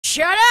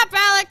Shut up,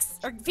 Alex!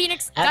 Or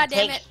Phoenix, I'll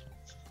goddammit.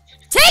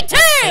 Take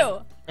two!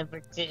 Number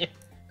 2. Take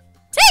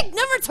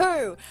number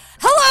 2!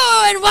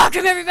 Hello and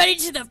welcome everybody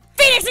to the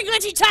Phoenix and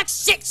Glytchy Talk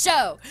Shit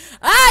Show!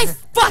 I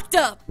fucked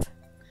up!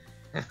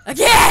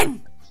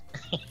 Again!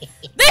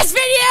 This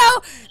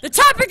video, the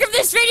topic of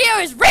this video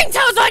is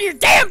ringtones on your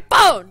damn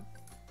phone!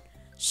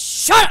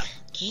 Shut up!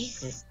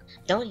 Jesus,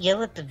 don't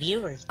yell at the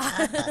viewers.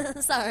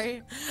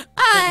 Sorry.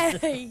 I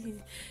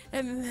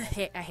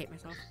hate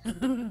myself.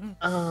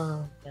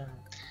 Oh, God.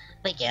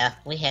 But yeah,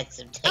 we had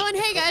some Oh, and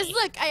hey guys,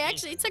 look, I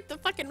actually took the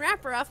fucking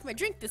wrapper off my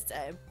drink this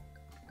time.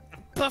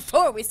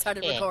 Before we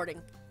started recording.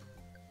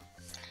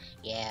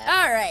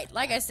 Yeah. Alright,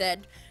 like I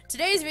said,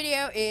 today's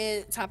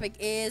topic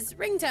is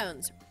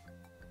ringtones.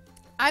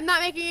 I'm not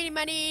making any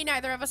money,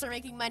 neither of us are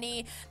making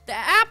money. The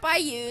app I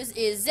use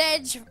is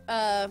Zedge,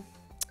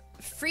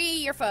 free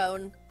your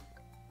phone.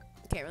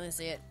 Can't really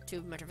see it,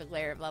 too much of a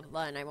glare, blah blah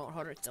blah, and I won't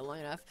hold it still long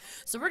enough.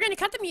 So we're gonna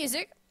cut the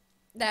music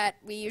that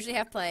we usually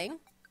have playing,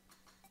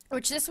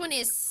 which this one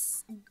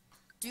is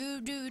Do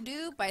Do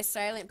Do by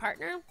Silent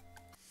Partner.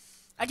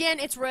 Again,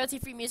 it's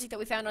royalty-free music that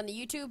we found on the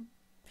YouTube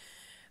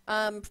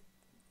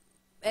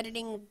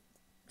editing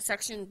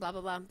section, blah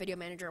blah blah, video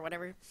manager or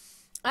whatever.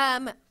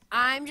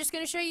 I'm just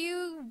gonna show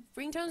you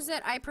ringtones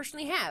that I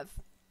personally have.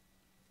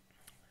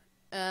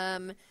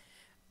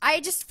 I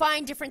just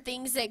find different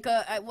things that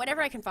go,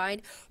 whatever I can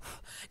find.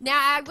 Now,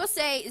 I will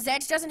say,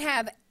 Zedge doesn't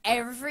have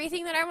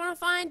everything that I want to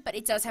find, but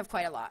it does have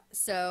quite a lot.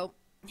 So,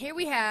 here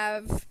we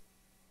have...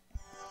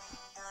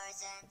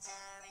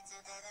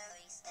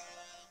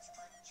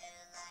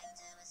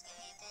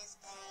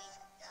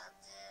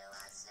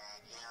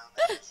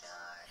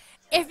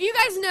 If you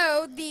guys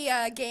know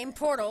the game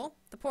Portal,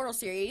 the Portal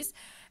series,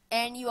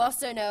 and you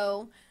also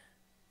know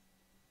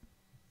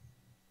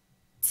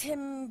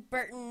Tim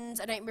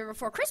Burton's A Nightmare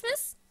Before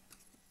Christmas,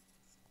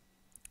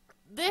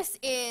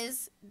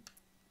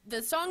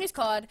 the song is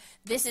called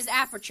This Is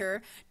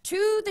Aperture,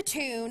 to the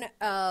tune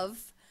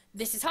of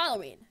This Is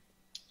Halloween.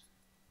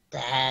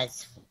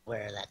 That's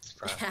where that's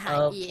from.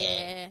 Okay.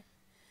 Yeah.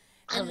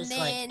 I was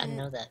like, I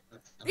know that.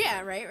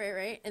 Yeah,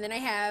 right. And then I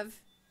have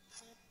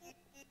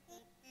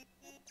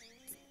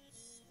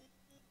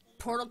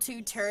Portal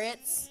 2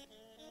 Turrets.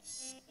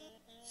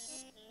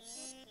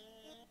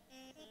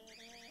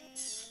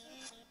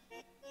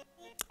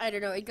 I don't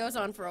know, it goes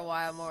on for a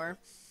while more.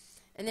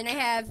 And then I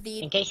have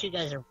the... In case you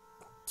guys are...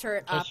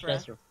 Turret In case Opera. you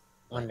guys are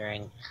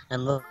wondering,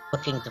 I'm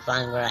looking to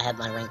find where I have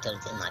my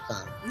ringtones in my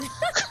phone.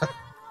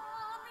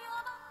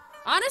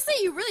 Honestly,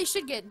 you really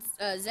should get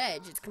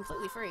Zedge. It's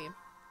completely free.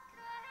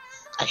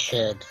 I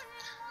should.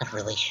 I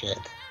really should.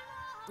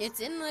 It's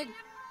in the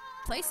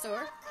Play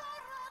Store.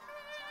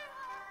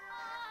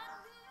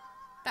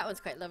 That one's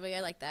quite lovely.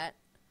 I like that.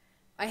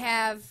 I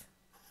have...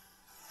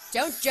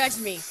 Don't Judge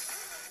Me.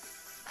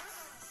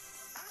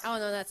 Oh,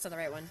 no, that's not the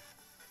right one.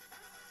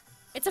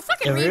 It's a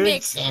fucking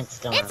remix.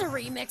 Sandstorm. It's a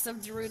remix of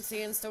Darude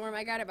Sandstorm.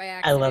 I got it by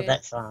accident. I love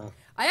that song.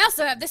 I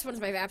also have, this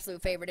one's my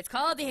absolute favorite. It's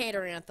called The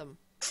Hater Anthem.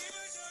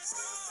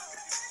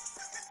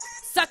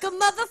 Suck a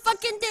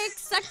motherfucking dick,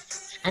 suck.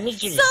 I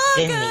need you to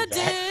send me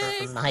that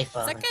from my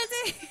phone. Suck a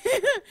dick.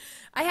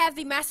 I have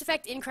the Mass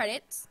Effect in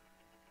credits,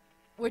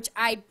 which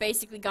I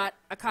basically got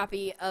a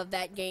copy of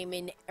that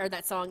game or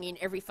that song in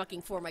every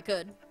fucking form I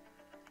could,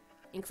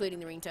 including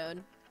the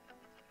ringtone.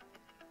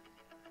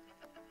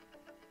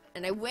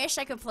 And I wish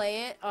I could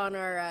play it on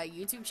our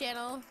YouTube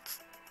channel,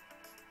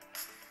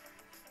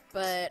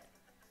 but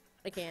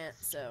I can't,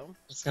 so.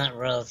 It's not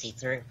royalty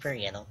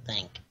free, I don't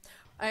think.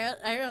 I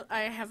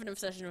have an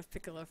obsession with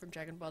Piccolo from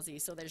Dragon Ball Z,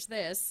 so there's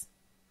this.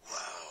 Wow,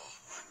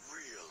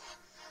 unreal.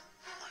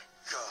 Oh my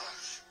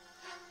gosh.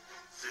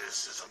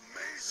 This is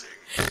amazing.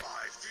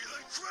 I feel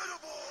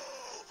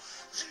incredible.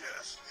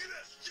 Yes. I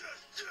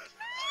can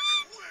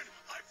win.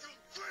 I feel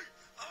great.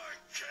 I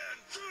can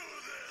do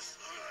this.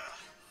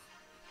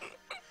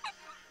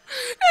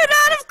 And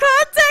out of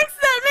context,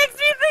 that makes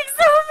me think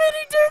so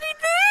many dirty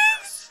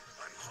things!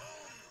 I'm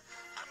home.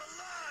 I'm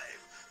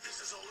alive. This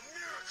is all a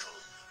miracle.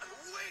 I'm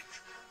awake.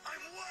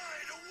 I'm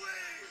wide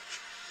awake.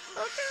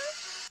 Okay.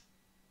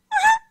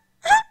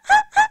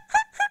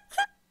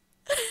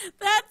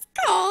 That's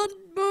called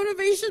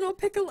motivational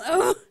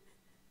Piccolo.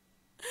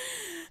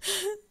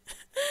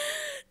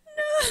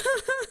 No.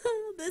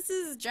 This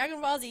is Dragon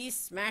Ball Z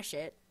Smash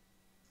It.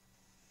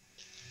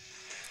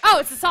 Oh,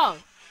 it's a song.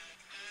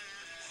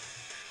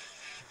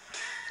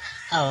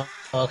 Oh,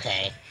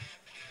 okay.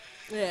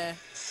 Yeah.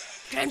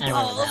 Dragon I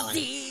remember Ball that one.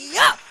 Z,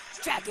 up!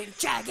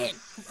 Dragon!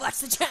 Watch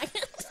the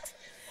dragon.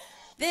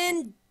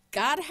 Then,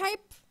 God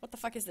Hype? What the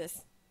fuck is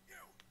this? You,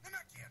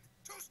 Namekian,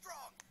 too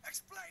strong.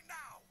 Explain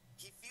now.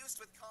 He fused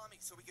with Kami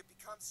so we could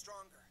become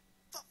stronger.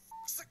 The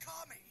f***'s a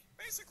Kami?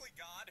 Basically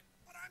God,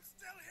 but I'm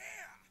still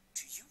here.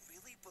 Do you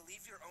really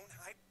believe your own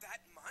hype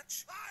that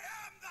much? I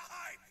am the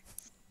hype.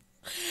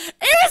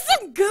 It was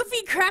some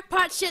goofy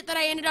crackpot shit that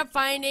I ended up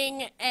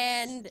finding,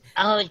 and...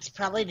 Oh, it's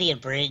probably the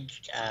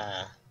abridged,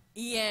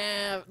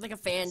 yeah, like a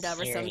fan dub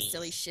or some series.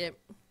 silly shit.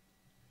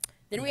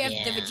 Then we have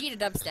the Vegeta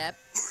dubstep.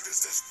 Who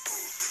does this fool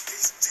think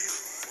he's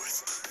dealing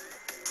with?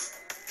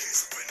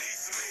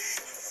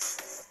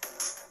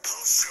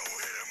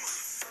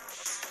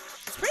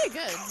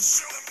 good. I'll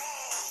shoot them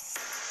all.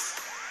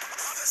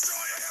 I'll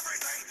destroy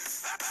everything.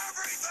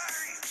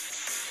 Everything.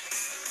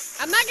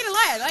 I'm not gonna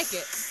lie, I like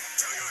it.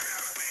 Do you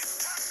hear me?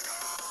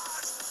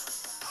 God!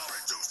 I'll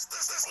reduce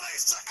this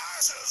place to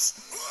ashes.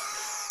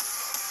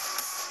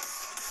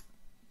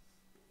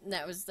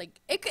 That was like,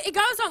 it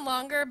goes on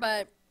longer,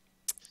 but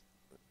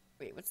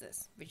wait, what's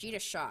this? Vegeta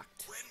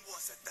shocked. When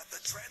was it that the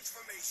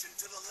transformation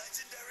to the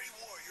legendary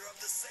warrior of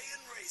the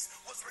Saiyan race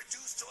was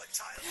reduced to a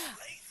child's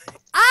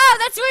plaything? Oh,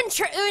 that's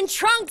when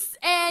Trunks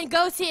and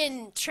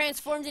Goten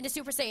transformed into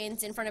Super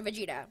Saiyans in front of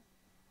Vegeta.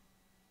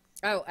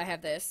 Oh, I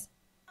have this.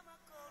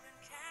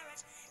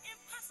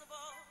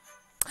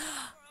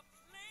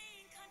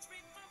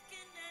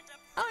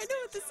 Oh, I know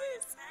what this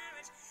is.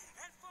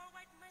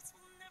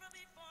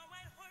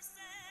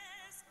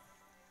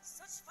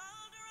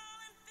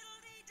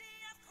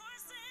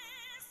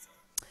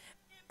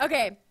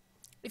 Okay,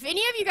 if any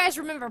of you guys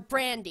remember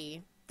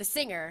Brandy, the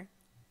singer,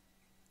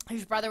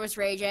 whose brother was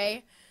Ray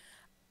J,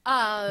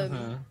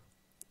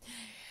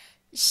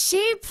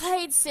 she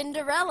played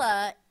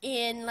Cinderella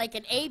in like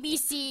an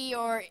ABC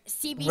or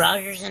CBC.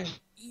 Rogers and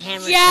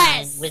Hammerstein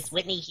Yes! with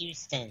Whitney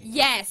Houston.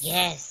 Yes.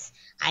 Yes,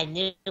 I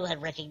knew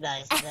I'd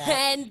recognize that.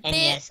 And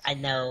Yes, I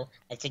know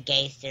it's a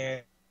gay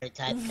stereotype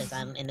because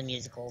I'm into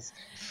musicals.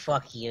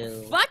 Fuck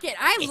you. Fuck it,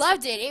 I It's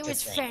loved it. It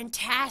was just like-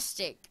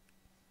 fantastic.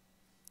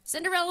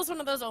 Cinderella's one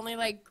of those only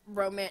like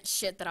romance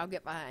shit that I'll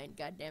get behind.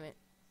 God damn it.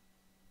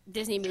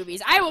 Disney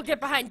movies. I will get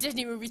behind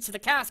Disney movies till the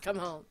cows come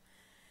home.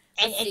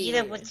 And Let's you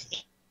know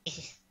see.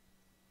 what's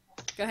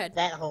Go ahead.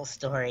 that whole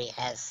story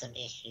has some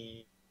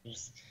issues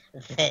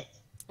that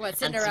What, I'm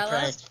Cinderella?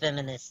 surprised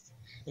feminists.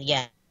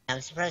 Yeah,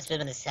 I'm surprised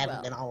feminists haven't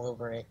Well. been all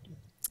over it.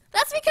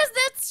 That's because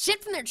that's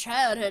shit from their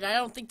childhood. I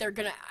don't think they're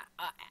gonna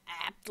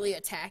aptly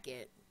attack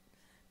it.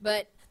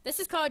 But this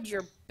is called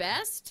Your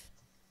Best.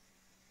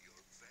 Your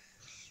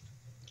best.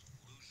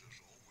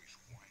 Losers always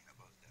whine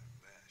about their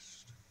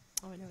best.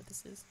 Oh, I know what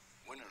this is.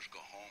 Winners go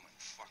home and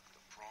fuck the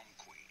prom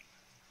queen.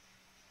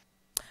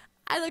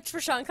 I looked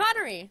for Sean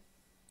Connery.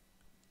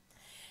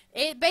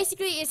 It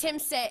basically is him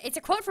say. It's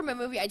a quote from a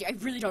movie. I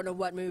really don't know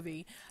what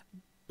movie,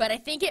 but I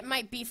think it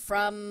might be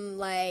from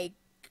like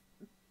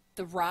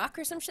The Rock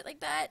or some shit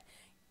like that.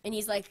 And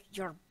he's like,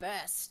 "Your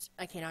best."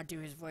 I cannot do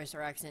his voice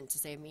or accent to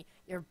save me.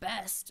 Your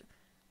best.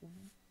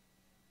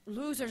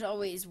 Losers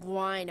always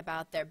whine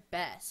about their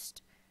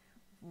best.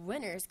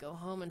 Winners go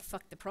home and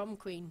fuck the prom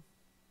queen.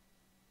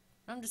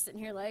 I'm just sitting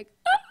here like,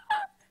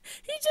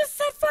 he just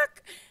said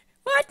fuck.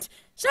 What?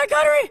 Sean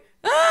Connery!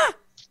 Ah!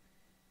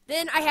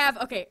 Then I have,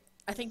 okay,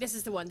 I think this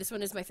is the one. This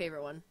one is my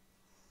favorite one.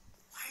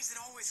 Why is it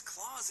always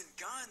claws and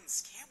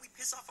guns? Can't we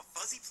piss off a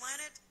fuzzy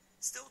planet?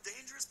 Still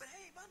dangerous, but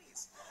hey,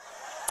 bunnies.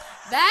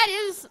 That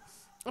is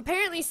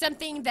apparently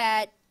something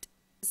that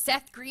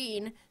Seth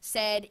Green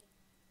said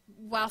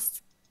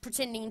whilst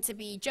pretending to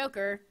be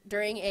Joker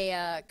during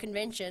a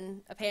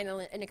convention, a panel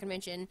in a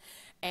convention,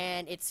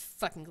 and it's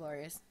fucking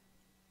glorious.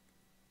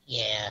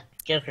 Yeah,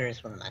 Joker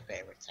is one of my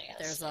favorites, I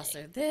gotta There's say.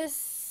 also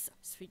this.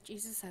 Sweet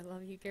Jesus, I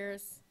love you,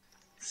 Garrus.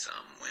 Some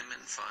women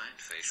find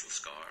facial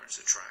scars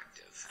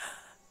attractive.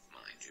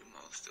 Mind you,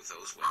 most of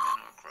those women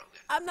are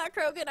Krogan. I'm not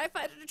Krogan. I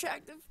find it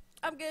attractive.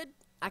 I'm good.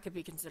 I could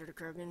be considered a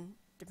Krogan,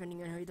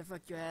 depending on who the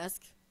fuck you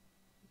ask.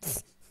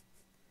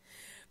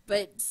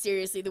 But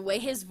seriously, the way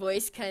his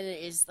voice kind of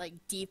is like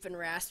deep and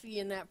raspy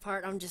in that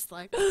part, I'm just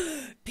like,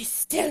 be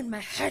still, my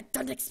heart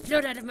don't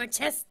explode out of my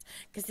chest,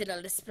 because it'll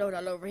explode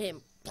all over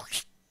him.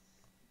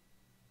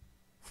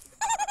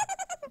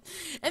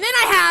 And then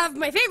I have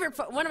my favorite,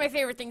 one of my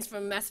favorite things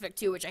from Mass Effect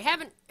 2, which I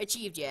haven't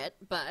achieved yet,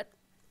 but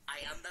I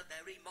am the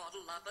very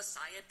model of a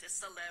scientist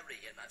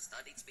Solarian. I've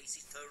studied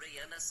species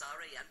Turian,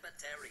 Asari, and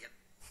Batarian.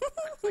 I'm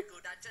quite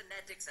good at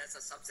genetics as a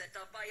subset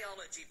of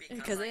biology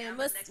because I am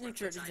a an expert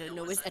expert which I in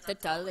know knowledge is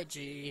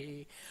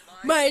etymology.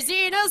 My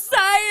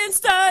xenoscience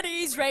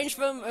studies range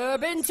from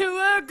urban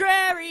to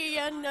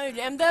agrarian. I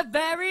am the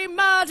very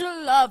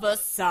model of a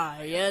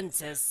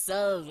scientist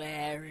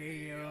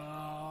Solarian.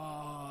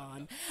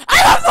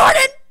 I love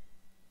Morden!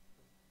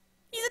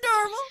 He's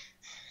adorable.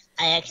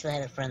 I actually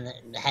had a friend that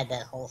had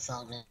that whole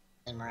song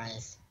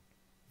memorized.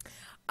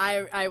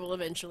 I will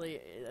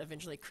eventually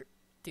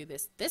do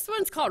this. This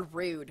one's called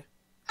Rude.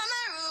 I'm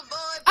a rude boy,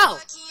 Oh.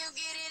 boy, can you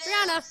get it?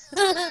 Rihanna.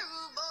 I'm a rude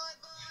boy,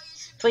 boy, you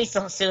should Please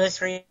don't sue us,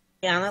 Rihanna.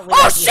 We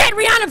Oh love you. shit,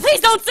 Rihanna, please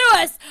don't sue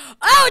us!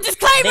 Oh,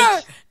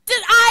 disclaimer! Bitch.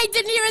 I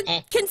didn't even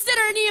Eh.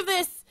 consider any of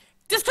this.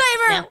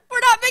 Disclaimer! No. We're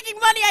not making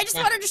money, I just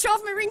No. wanted to show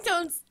off my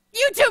ringtones.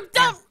 YouTube,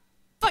 don't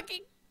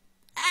fucking...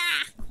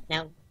 Ah!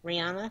 Now,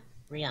 Rihanna,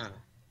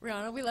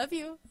 Rihanna, we love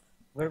you.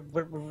 I'm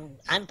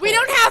We poor,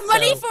 don't have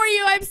money so- for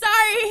you, I'm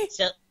sorry!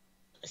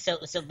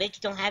 So bitch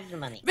don't have your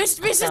money.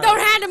 Bitches sorry. don't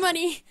have the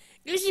money.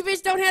 Glytchy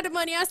bitch don't have the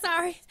money, I'm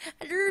sorry.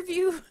 I love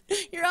you.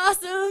 You're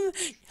awesome.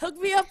 Hook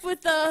me up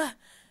with,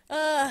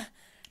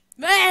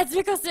 Mads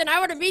Mikkelsen. I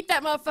want to meet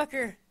that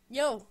motherfucker.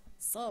 Yo,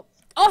 sup?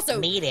 Also,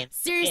 Meet him.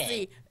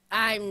 seriously,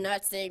 I'm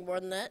not saying more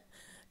than that.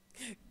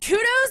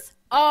 Kudos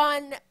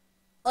on,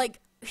 like,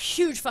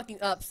 huge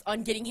fucking ups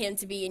on getting him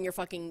to be in your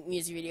fucking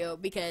music video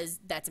because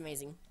that's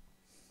amazing.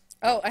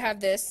 Oh, I have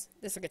this.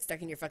 This will get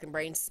stuck in your fucking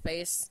brain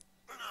space.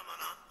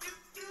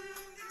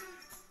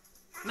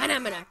 Mana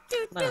mana.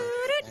 Mana.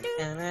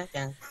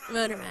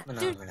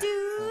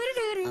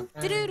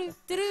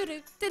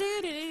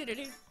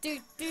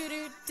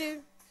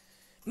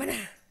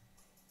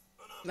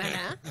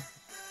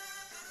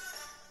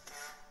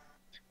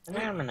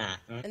 Mana.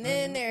 And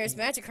then there's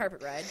Magic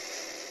Carpet Ride.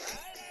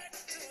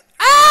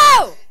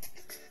 Oh!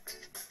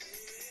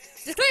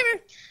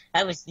 Disclaimer.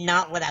 That was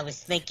not what I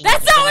was thinking.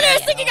 That's not what I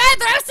was thinking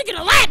either. I was thinking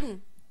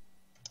Aladdin.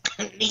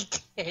 Me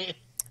too.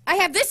 I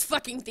have this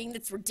fucking thing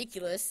that's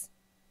ridiculous.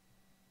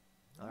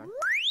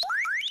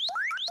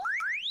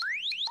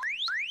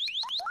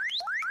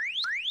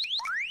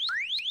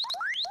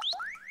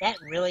 That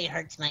really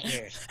hurts my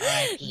ears.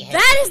 R.I.P.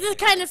 That is the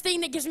kind of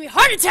thing that gives me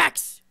heart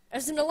attacks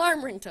as an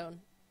alarm ringtone.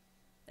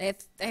 I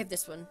have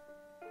this one,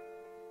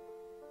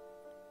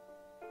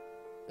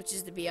 which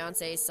is the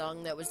Beyonce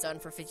song that was done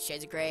for 50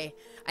 Shades of Grey.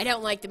 I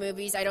don't like the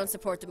movies. I don't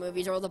support the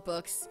movies or the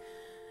books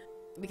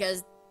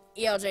because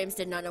E.L. James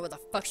did not know what the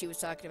fuck she was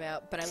talking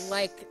about, but I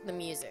like the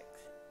music.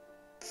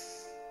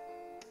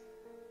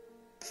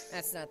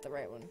 That's not the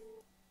right one.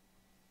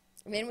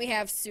 And then we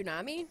have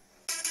Tsunami.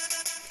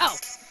 Oh.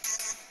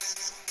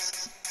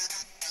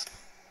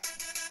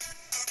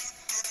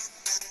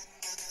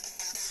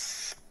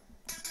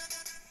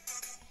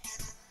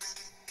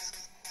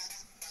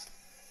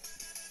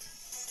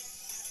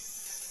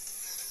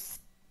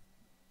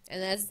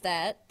 And that's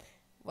that.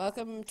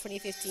 Welcome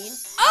 2015.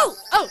 Oh!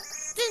 Oh!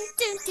 Dun,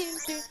 dun, dun,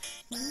 dun.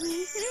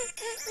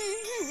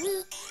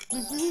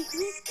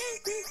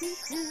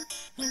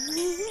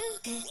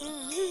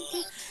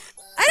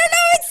 I don't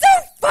know, it's so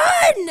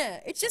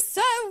fun! It's just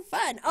so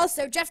fun.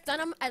 Also, Jeff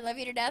Dunham, I love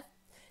you to death.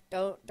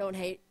 Don't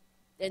hate.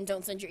 And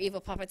don't send your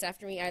evil puppets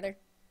after me either.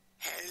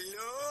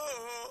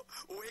 Hello!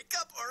 Wake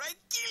up or I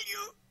kill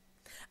you!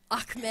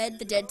 Ahmed,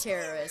 the dead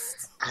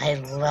terrorist. I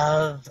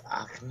love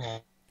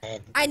Ahmed.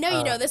 I know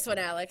you know this one,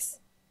 Alex.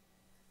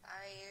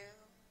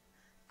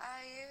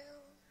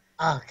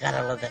 Oh, God,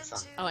 I love that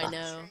song. Oh, I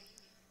know.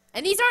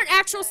 And these aren't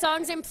actual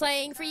songs I'm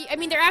playing for you. I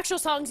mean, they're actual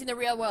songs in the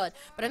real world,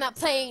 but I'm not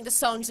playing the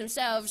songs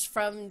themselves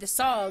from the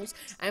songs.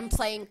 I'm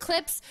playing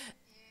clips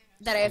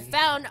that I have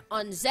found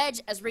on Zedge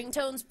as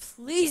ringtones.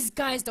 Please,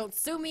 guys, don't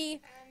sue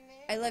me.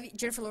 I love you.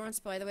 Jennifer Lawrence,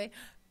 by the way.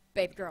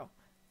 Baby girl.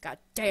 God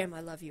damn,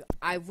 I love you.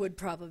 I would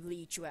probably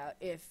eat you out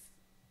if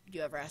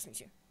you ever asked me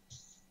to.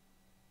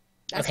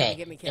 That's Okay. gonna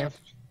get me killed.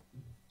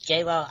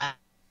 J-Lo,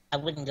 I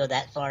wouldn't go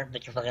that far,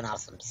 but you're fucking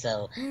awesome.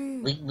 So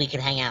we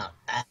can hang out.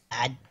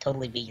 I'd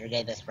totally be your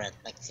gay best friend.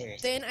 Like,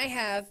 seriously. Then I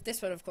have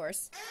this one, of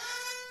course.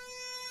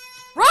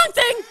 Wrong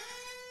thing!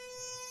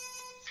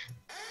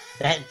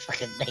 That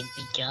fucking made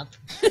me jump.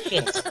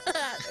 Shit.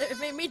 It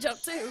made me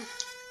jump too.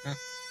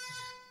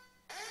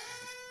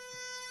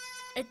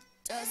 It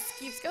just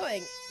keeps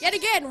going. Yet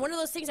again, one of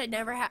those things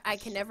I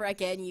can never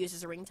again use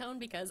as a ringtone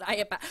because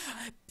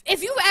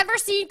if you've ever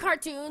seen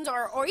cartoons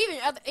or even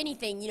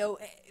anything, you know,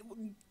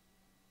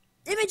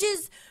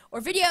 images or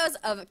videos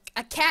of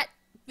a cat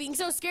being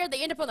so scared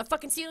they end up on the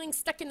fucking ceiling,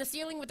 stuck in the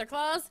ceiling with their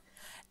claws,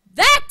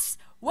 that's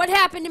what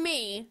happened to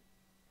me.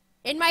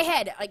 In my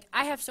head, like,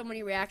 I have so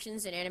many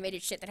reactions and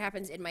animated shit that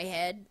happens in my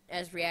head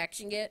as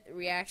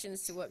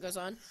reactions to what goes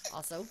on.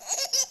 Also,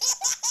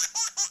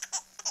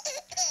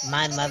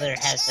 My mother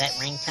has that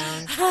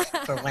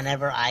ringtone for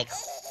whenever I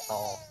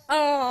call.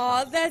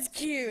 oh, that's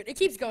cute. It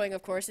keeps going,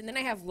 of course, and then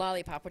I have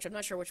Lollipop, which I'm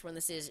not sure which one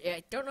this is.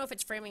 I don't know if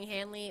it's Framing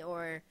Hanley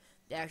or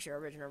the actual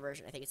original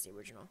version. I think it's the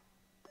original.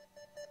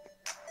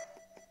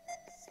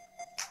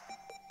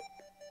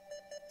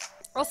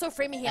 Also,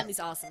 Framing Hanley's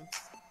awesome.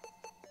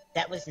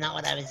 That was not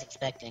what I was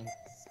expecting.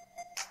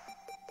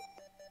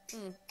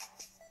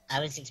 I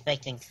was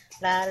expecting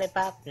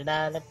lollipop,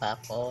 lollipop,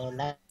 oh,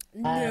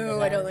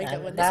 No, I don't like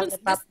that one.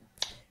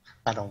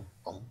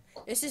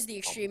 This is the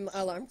Extreme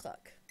Alarm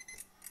Clock.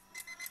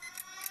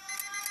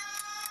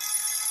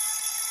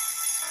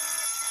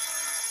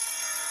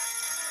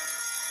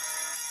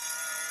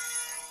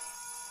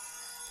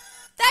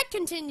 That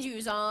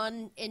continues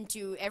on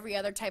into every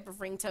other type of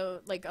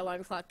ringtone, like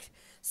alarm clock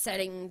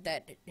setting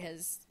that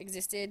has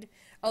existed.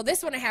 Oh,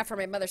 this one I have for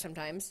my mother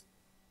sometimes.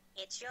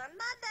 It's your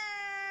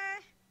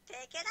mother.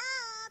 Pick it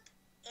up.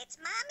 It's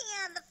mommy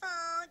on the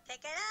phone. Pick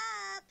it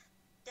up.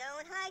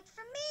 Don't hide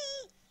from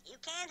me. You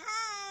can't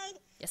hide.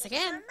 Yes, I It's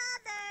can. your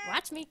mother.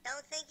 Watch me.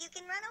 Don't think you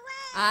can run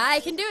away. I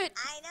can do it.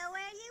 I know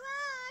where you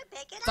are.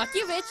 Pick it up. Fuck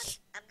you, bitch.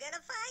 I'm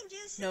gonna find you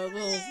No sooner or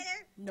rules.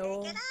 later.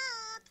 No. Pick it up.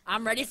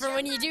 I'm ready for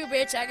when you do,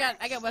 bitch. I got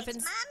weapons.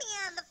 It's mommy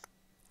on the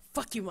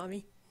Fuck you,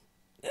 mommy.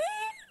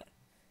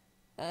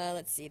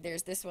 Let's see.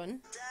 There's this one. Down,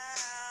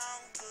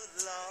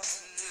 good Lord.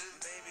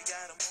 Baby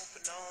got 'em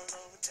open all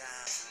over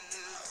town.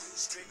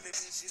 Strictly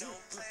bitch, you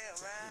don't play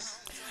around.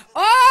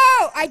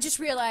 Oh! I just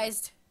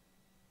realized.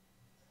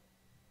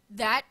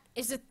 That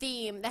is the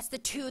theme. That's the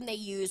tune they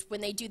use when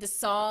they do the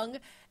song,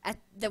 at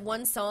the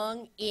one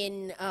song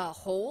in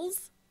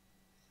Holes.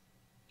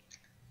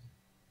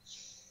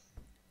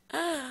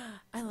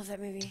 I love that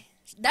movie.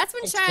 That's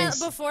when It's been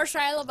before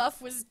Shia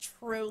LaBeouf was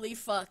truly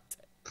fucked.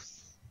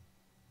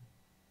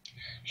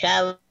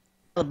 Shia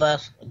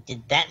LaBeouf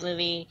did that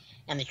movie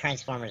and the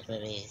Transformers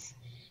movies.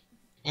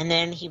 And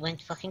then he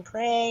went fucking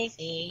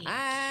crazy.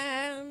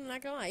 I'm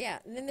not gonna lie, yeah.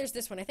 And then there's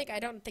this one. I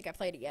don't think I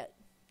played it yet.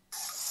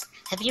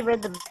 Have you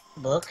read the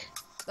book?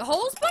 The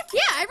Holes book? Yeah,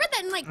 I read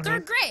that in like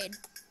 3rd grade.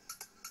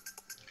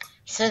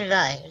 So did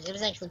I. It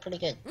was actually pretty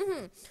good.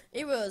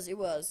 It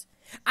was.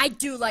 I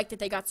do like that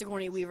they got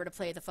Sigourney Weaver to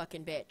play the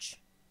fucking bitch.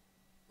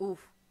 Ooh,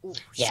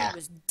 Yeah. she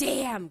was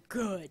damn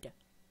good.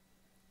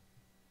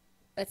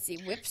 Let's see,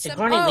 whip some.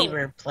 Sigourney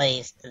Weaver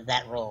plays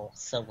that role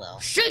so well.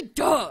 She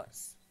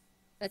does.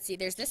 Let's see,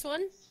 there's this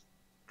one.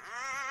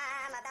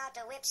 I'm about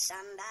to whip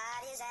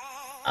somebody's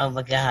ass. Oh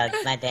my god,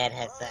 my dad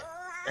has that.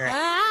 Or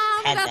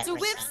I'm had about that to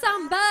whip ringtone.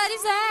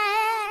 somebody's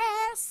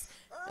ass.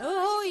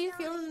 Oh, if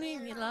you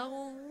leave me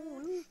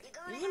alone,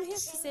 you're gonna have to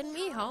send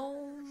me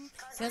home.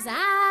 Cause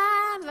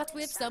I'm about to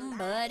whip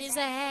somebody's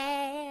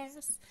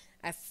ass.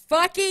 I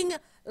fucking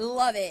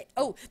love it.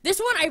 Oh, this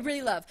one I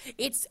really love.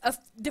 It's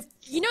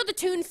you know the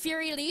tune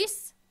Fury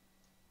Elise?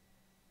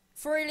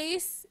 For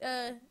Elise,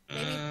 maybe.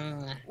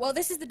 Well,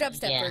 this is the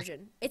dubstep Yeah.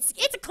 version. It's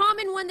a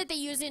common one that they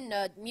use in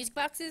music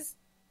boxes.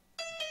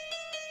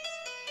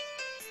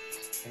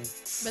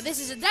 But this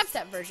is a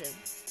dubstep version.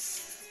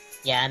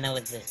 Yeah, I know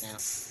what this now.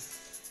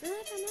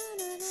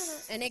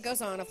 And it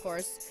goes on, of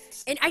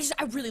course. And I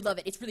really love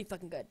it. It's really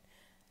fucking good.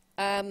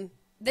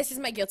 This is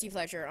my guilty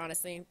pleasure,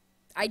 honestly.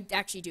 I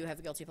actually do have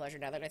a guilty pleasure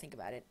now that I think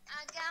about it.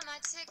 I got my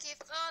ticket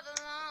for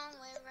the long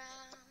way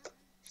round.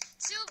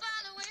 2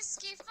 bottle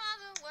whiskey for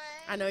the way.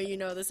 I know you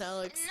know this,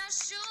 Alex. And I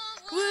sure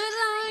Would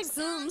like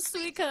some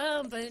sweet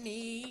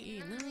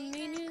company.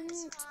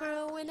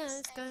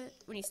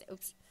 When you say,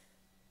 oops,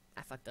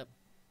 I fucked up.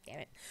 Damn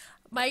it.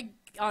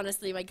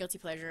 Honestly, my guilty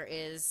pleasure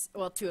is,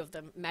 well, 2 of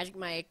them. Magic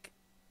Mike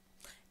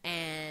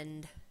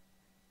and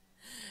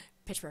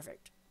Pitch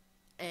Perfect.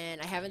 And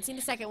I haven't seen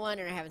the second one,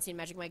 and I haven't seen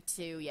Magic Mike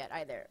 2 yet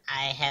either.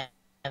 I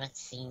haven't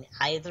seen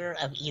either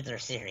of either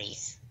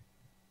series.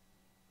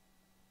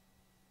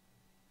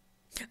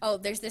 Oh,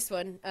 there's this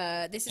one.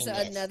 This is And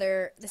yes,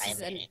 another. I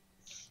admit it.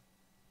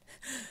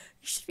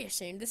 You should be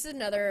ashamed. This is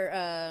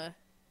another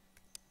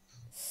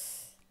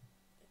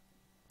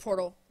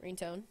Portal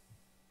ringtone.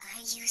 Are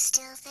you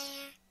still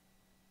there?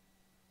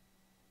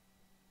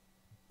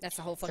 That's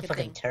the whole It's a fucking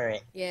fucking thing.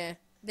 turret. Yeah.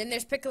 Then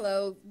there's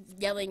Piccolo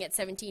yelling at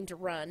 17 to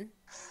run. Run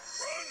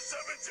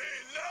 17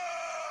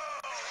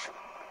 now!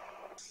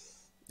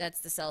 That's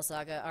the Cell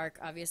Saga arc,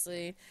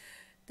 obviously.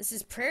 This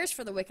is Prayers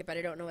for the Wicked, but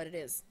I don't know what it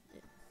is.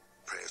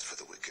 Prayers for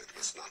the wicked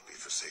must not be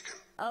forsaken.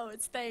 Oh,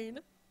 it's Thane.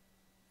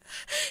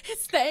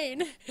 It's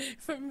Thane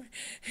from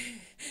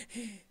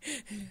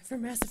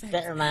Mass Effect.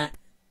 That remind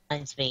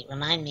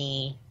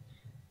me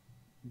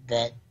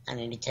that I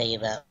need to tell you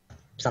about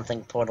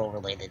something Portal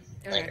related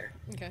later.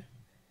 Okay.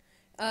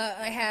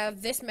 I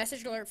have this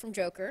message alert from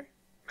Joker.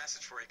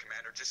 Message for you,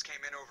 Commander. Just came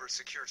in over a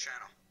secure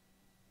channel.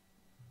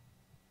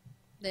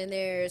 Then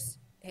there's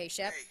Hey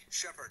Shep, Hey,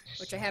 Shepard.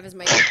 which I have as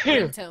my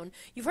ringtone.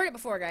 You've heard it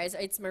before, guys.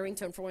 It's my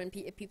ringtone for when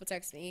people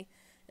text me.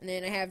 And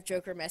then I have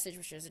Joker message,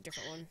 which is a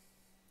different one.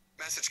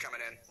 Message coming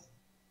in.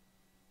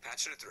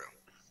 Patching it through.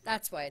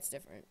 That's why it's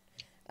different.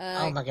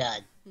 Oh my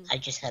god, I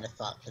just had a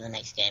thought for the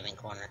next gaming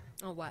corner.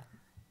 Oh, what?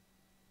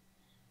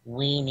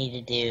 We need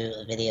to do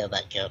a video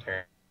about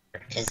Joker.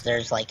 Because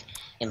there's, like,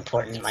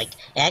 important, like,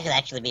 that could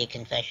actually be a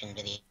confession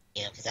video.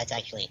 Because that's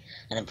actually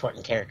an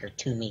important character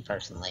to me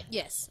personally.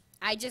 Yes.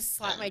 I just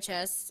slapped my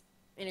chest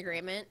in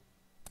agreement.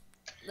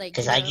 Like,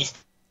 Because I just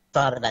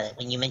thought about it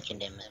when you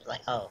mentioned him. It was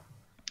like, oh,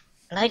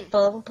 light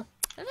bulb.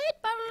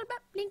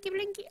 Blinky,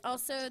 blinky.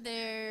 Also,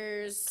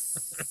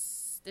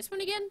 there's this one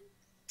again.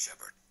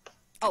 Shepard.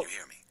 Oh. Can you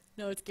hear me?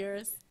 No, it's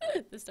Garrus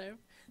this time.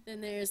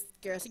 Then there's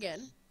Garrus again.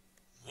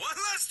 One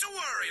less to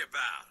worry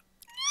about.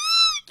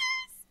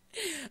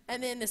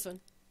 And then this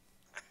one.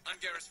 I'm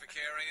Garrus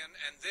Vicarian,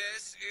 and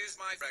this is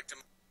my rectum.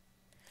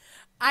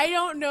 I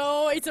don't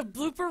know. It's a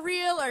blooper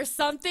reel or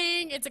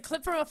something. It's a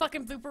clip from a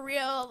fucking blooper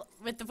reel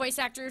with the voice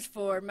actors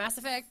for Mass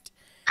Effect.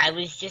 I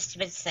was just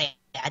about to say,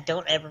 I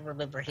don't ever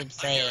remember him I'm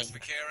saying, Garrus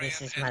Vicarian,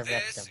 this is my and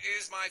rectum. this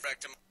is my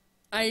rectum.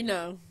 I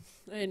know.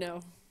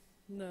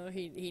 No,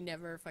 he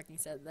never fucking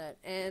said that.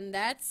 And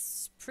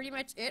that's pretty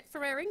much it for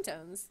my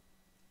ringtones.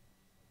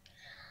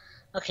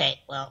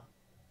 Okay, well,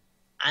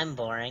 I'm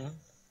boring.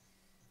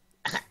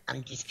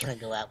 I'm just gonna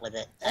go out with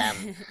it.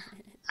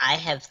 I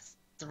have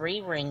two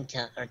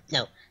ringtones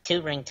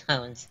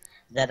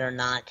that are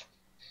not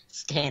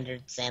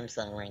standard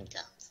Samsung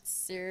ringtones.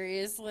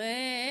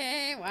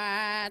 Seriously?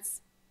 What?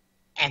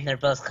 And they're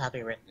both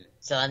copywritten,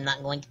 so I'm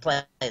not going to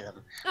play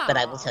them, but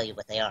I will Aw. tell you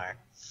what they are.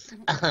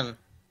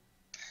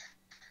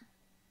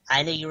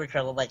 I Knew You Were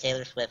Troubled by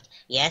Taylor Swift.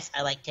 Yes,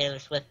 I like Taylor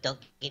Swift. Don't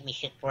get me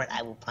shit for it.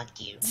 I will punt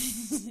you.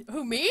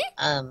 Who, me?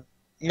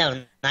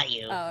 No, not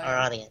you, Oh, our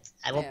yeah. audience.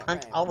 I will Yeah,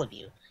 punt right. all of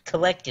you,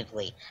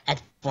 collectively,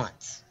 at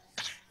once.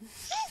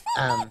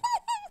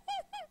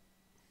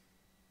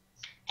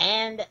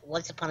 And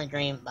Once Upon a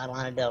Dream by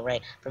Lana Del Rey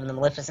from the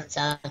Maleficent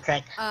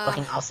soundtrack.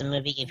 Fucking awesome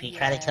movie. If you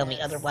try to tell me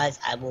yes. otherwise,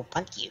 I will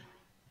punt you.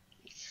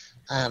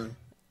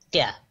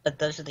 Yeah, but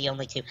those are the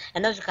only two,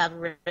 and those are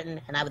copywritten,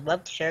 and I would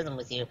love to share them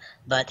with you,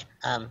 but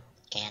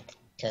can't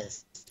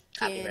because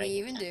Can't copyright.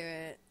 even do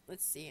it.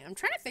 Let's see. I'm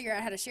trying to figure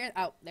out how to share.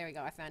 Oh, there we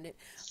go. I found it.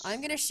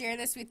 I'm gonna share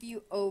this with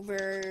you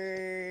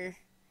over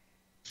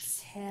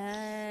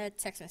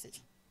text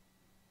message.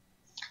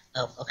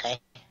 Oh, okay.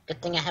 Good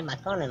thing I have my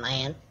phone in my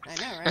hand. I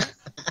know,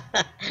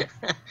 right?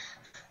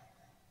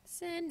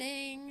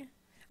 Sending.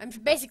 I'm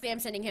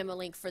sending him a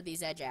link for the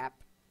Zedge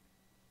app.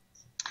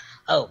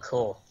 Oh,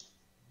 cool.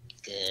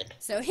 Good.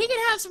 So he can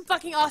have some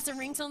fucking awesome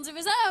ringtones of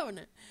his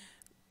own.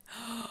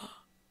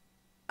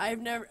 I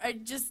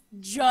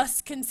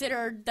just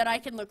considered that I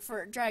can look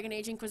for Dragon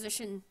Age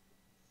Inquisition.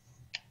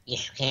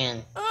 Yes, you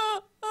can.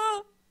 Oh,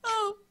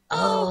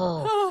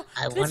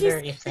 I wonder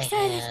if they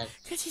have.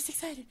 Because he's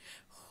excited.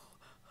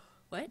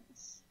 What?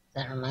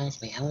 That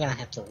reminds me, I'm gonna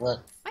have to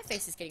look My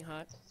face is getting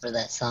hot. for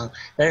that song.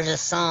 There's a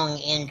song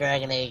in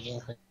Dragon Age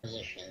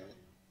Inquisition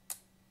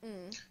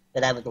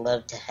that I would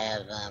love to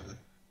have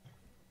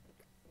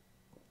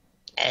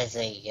as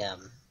a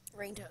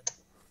Ringtone.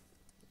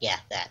 yeah,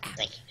 that.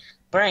 Thank you.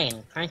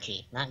 Brain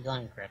crunchy, not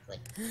going correctly.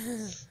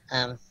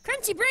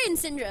 Crunchy brain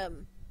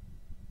syndrome.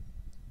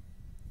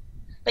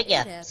 But It yeah,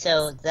 happens.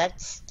 so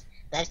that's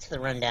the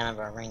rundown of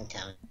our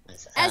ringtones.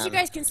 As you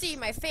guys can see,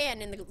 my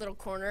fan in the little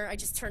corner, I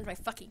just turned my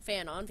fucking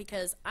fan on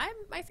because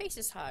my face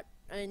is hot.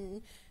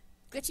 And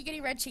Glytchy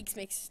getting red cheeks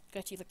makes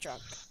Glytchy look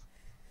drunk.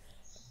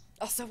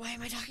 Also, why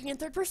am I talking in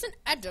third person?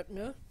 I don't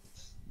know.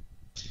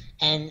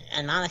 And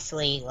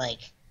honestly,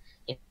 like,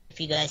 if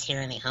you guys hear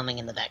any humming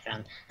in the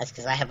background, that's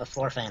because I have a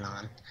floor fan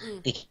on.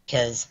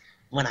 Because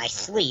when I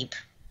sleep,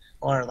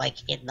 or like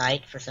at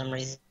night, for some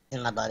reason,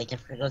 my body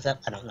temperature goes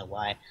up. I don't know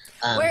why.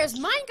 Whereas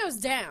mine goes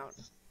down.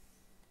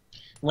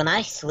 When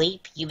I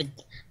sleep,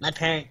 my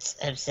parents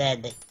have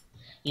said that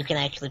you can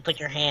actually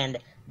put your hand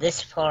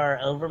this far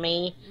over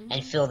me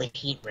and feel the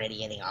heat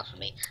radiating off of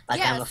me. Like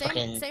Yeah, I'm a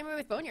fucking, same way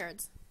with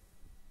boneyards.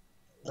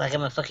 like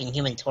I'm a fucking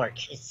Human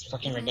Torch. It's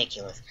fucking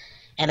ridiculous.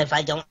 And if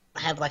I don't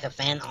have like a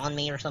fan on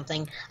me or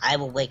something, I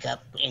will wake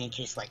up and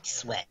just like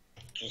sweat.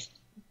 Just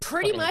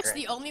Pretty fucking much great.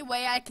 the only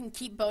way I can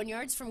keep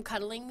boneyards from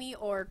cuddling me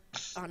or,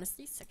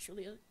 honestly,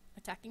 sexually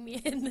attacking me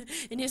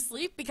in his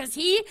sleep, because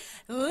he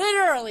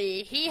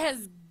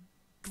has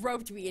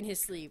groped me in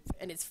his sleep,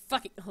 and it's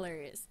fucking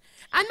hilarious.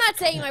 I'm not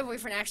saying my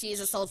boyfriend actually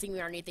is assaulting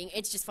me or anything.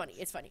 It's just funny.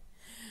 It's funny.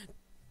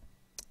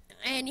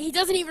 And he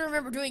doesn't even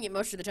remember doing it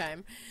most of the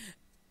time.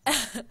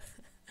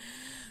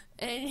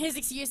 And his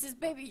excuse is,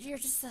 baby, you're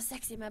just so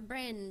sexy.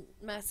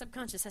 My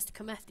subconscious has to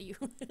come after you.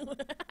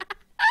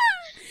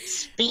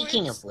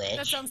 Speaking of which,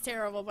 that sounds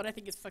terrible, but I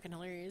think it's fucking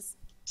hilarious.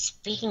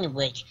 Speaking of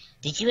which,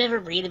 did you ever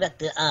read about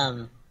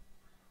the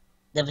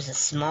there was a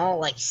small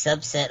like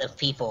subset of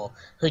people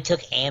who took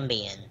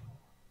Ambien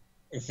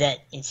that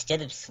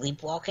instead of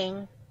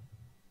sleepwalking,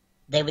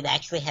 they would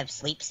actually have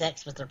sleep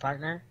sex with their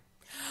partner?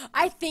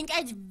 I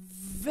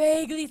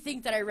vaguely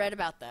think that I read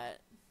about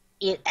that.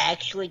 It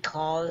actually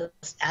caused,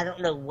 I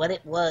don't know what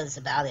it was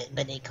about it,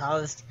 but it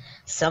caused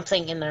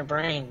something in their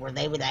brain where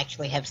they would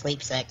actually have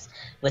sleep sex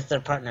with their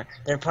partner.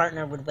 Their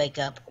partner would wake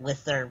up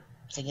with their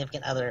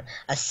significant other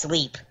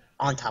asleep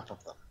on top of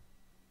them.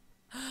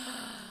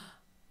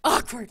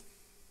 Awkward.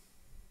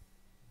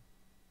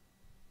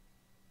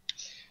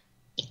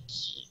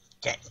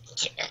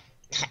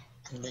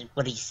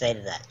 What do you say to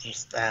that?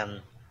 Just,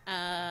 I'm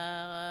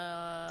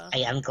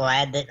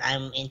glad that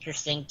I'm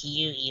interesting to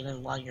you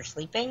even while you're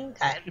sleeping.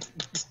 I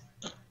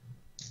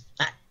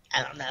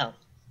don't know.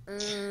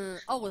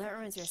 Oh, well, that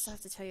reminds me. I still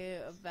have to tell you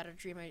about a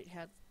dream I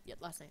had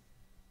last night.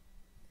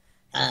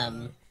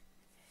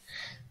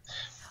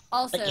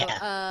 Also,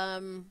 yeah.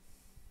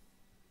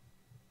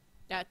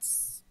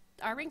 That's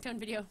our ringtone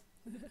video.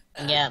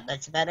 Yeah,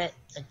 that's about it.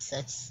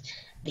 That's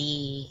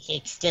the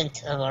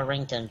extent of our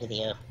ringtone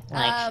video.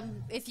 Like,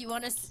 if you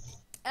want to,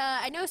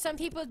 I know some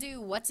people do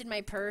what's in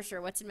my purse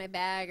or what's in my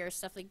bag or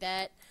stuff like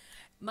that.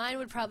 Mine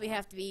would probably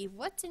have to be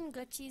what's in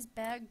Glytchy's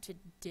bag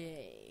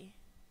today.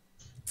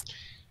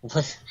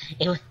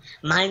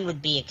 mine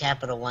would be a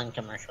Capital One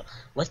commercial.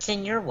 What's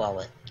in your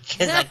wallet?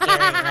 Because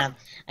I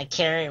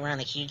carry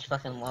around a huge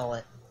fucking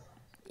wallet.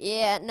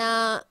 Yeah,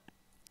 nah.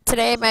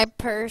 Today my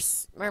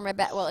purse or my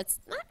bag. Well, it's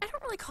not. I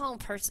don't really call them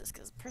purses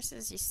because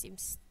purses just seem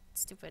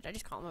stupid. I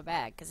just call them a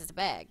bag because it's a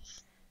bag.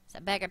 It's a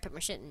bag I put my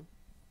shit in.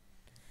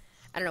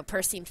 I don't know.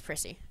 Purse seems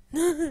prissy.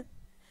 I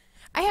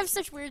have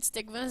such weird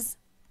stigmas.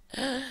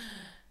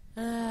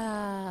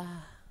 Whatever.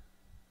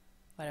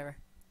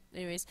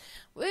 Anyways,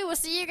 we will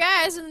see you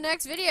guys in the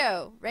next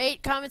video.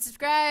 Rate, comment,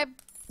 subscribe.